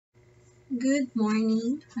Good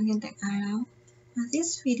morning, magandang araw. In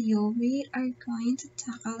this video, we are going to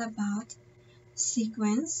tackle about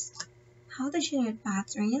sequence, how to generate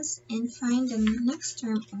patterns, and find the next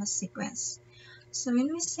term of a sequence. So when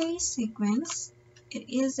we say sequence, it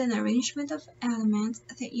is an arrangement of elements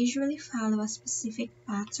that usually follow a specific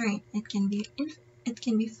pattern. It can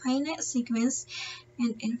be finite sequence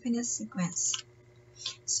and infinite sequence.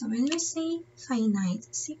 So when we say finite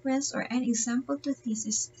sequence, or an example to this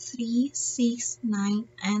is 3, 6, 9,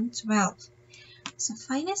 and 12. So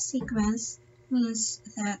finite sequence means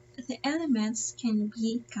that the elements can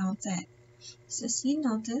be counted. So as you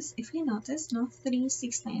notice, if you notice, 3,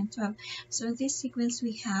 6, 9, and 12. So in this sequence,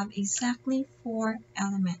 we have exactly 4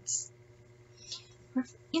 elements. For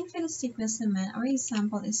infinite sequence naman, our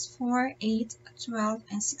example is 4, 8, 12,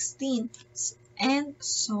 and 16, and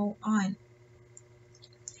so on.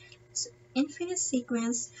 Infinite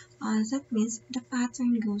sequence, that means the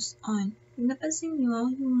pattern goes on. Kung napansin nyo,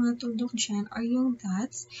 yung mga tuldok dyan or yung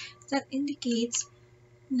dots, that indicates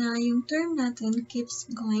na yung term natin keeps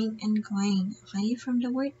going and going. Okay? From the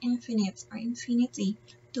word infinite or infinity,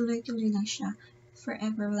 tuloy-tuloy lang siya.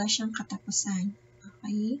 Forever, wala siyang katapusan.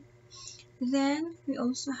 Okay? Then, we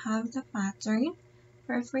also have the pattern.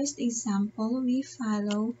 For our first example, we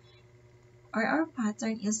follow, or our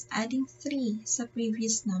pattern is adding 3 sa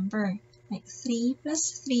previous number. Like 3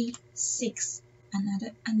 plus 3, 6.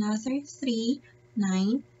 Another 3,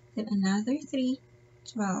 9. Then another 3,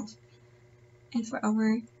 12. And for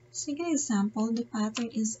our second example, the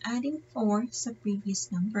pattern is adding 4 sa previous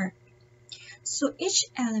number. So each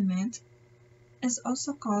element is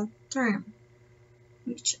also called term,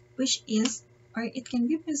 which is, or it can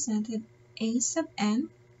be presented a sub n,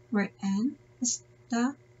 where n is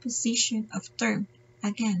the position of term.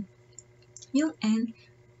 Again, yung n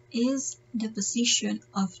is the position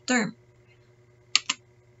of term.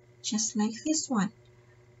 Just like this one.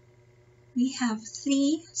 We have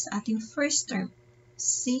 3 sa ating first term,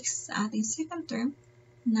 6 sa ating second term,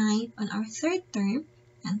 9 on our third term,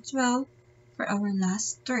 and 12 for our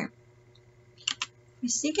last term.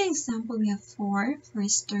 For second example, we have 4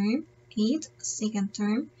 first term, 8 second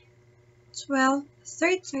term, 12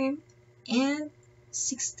 third term, and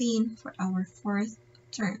 16 for our fourth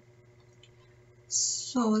term.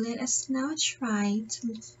 So let us now try to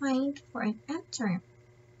find for an n term.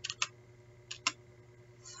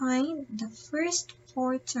 Find the first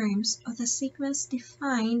 4 terms of the sequence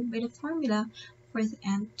defined by the formula for the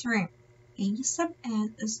n term. A sub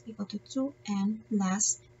n is equal to 2n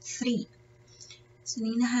plus 3. So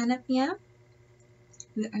hinahanap niya,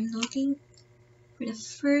 we are looking for the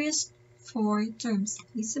first 4 terms.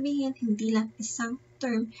 Ibig sabihin, hindi lang isang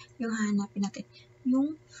term yung hanapin natin.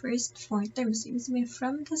 Yung first 4 terms. Ibig sabihin,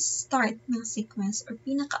 from the start ng sequence or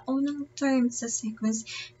pinakaunang term sa sequence,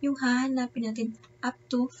 yung hahanapin natin up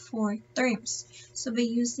to 4 terms. So by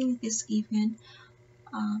using this given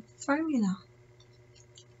formula.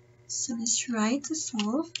 So let's try to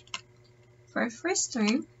solve. For our first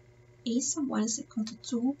term, a sub 1 is equal to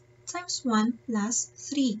 2 times 1 plus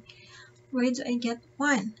 3. Where do I get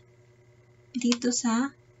 1? Dito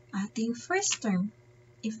sa ating first term.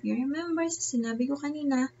 If you remember, sinabi ko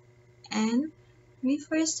kanina, n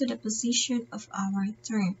refers to the position of our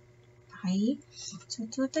term. Okay? So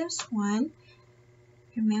 2 times 1,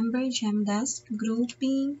 remember GEMDAS,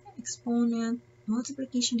 grouping, exponent,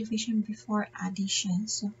 multiplication, division before addition.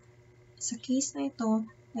 So sa case na ito,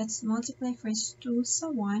 let's multiply first 2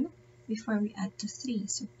 sa 1 before we add to 3.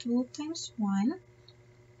 So 2 times 1,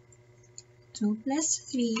 2 plus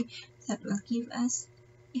 3, that will give us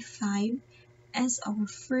a 5 as our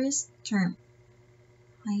first term.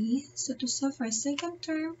 Okay, so to solve our second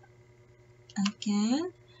term, again,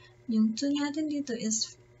 yung 2 natin dito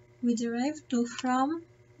is we derive 2 from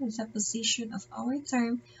the position of our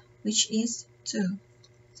term, which is 2.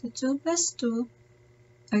 So 2 plus 2,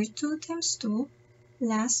 or 2 times 2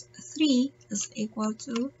 plus 3 is equal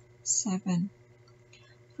to 7.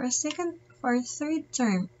 For our third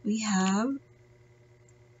term, we have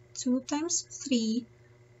 2 times 3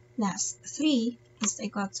 plus 3 is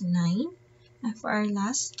equal to 9. And for our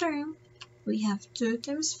last term, we have 2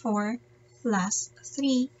 times 4 plus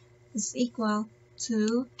 3 is equal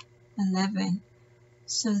to 11.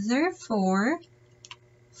 So therefore,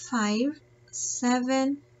 5,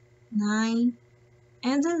 7, 9,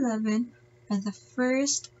 and 11 are the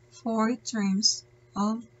first 4 terms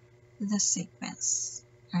of the sequence.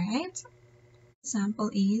 Alright? Example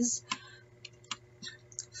is,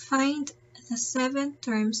 find the 7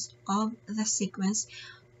 terms of the sequence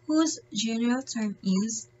whose general term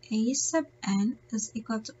is a sub n is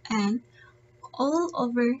equal to n all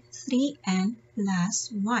over 3n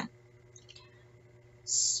plus 1.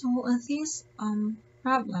 So this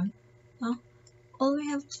problem, all we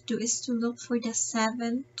have to do is to look for the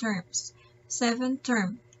 7 terms. 7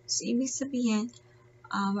 term. So ibig sabihin,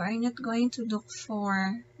 we're not going to look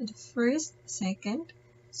for the first, second.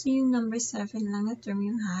 So yung number 7 lang na term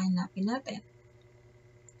yung hahanapin natin.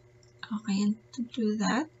 Okay, and to do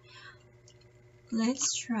that,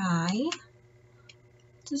 let's try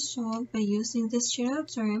to solve by using this general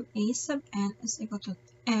term a sub n is equal to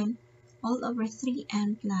n all over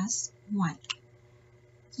 3n plus 1.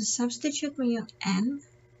 So substitute mo yung n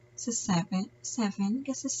sa 7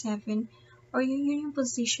 kasi 7 or yun yung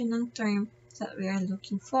position ng term that we are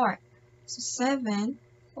looking for. So 7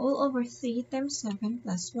 all over 3 times 7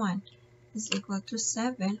 plus 1 is equal to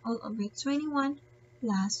 7 all over 21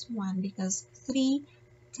 plus 1 because 3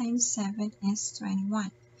 times 7 is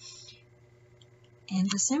 21. And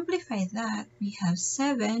to simplify that, we have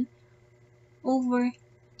 7 over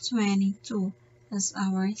 22 as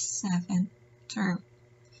our 7th term.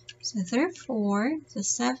 So therefore, the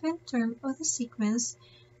 7th term of the sequence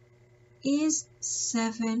is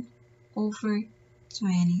 7 over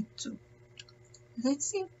 22.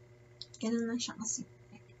 That's it. Ganun lang siya kasi.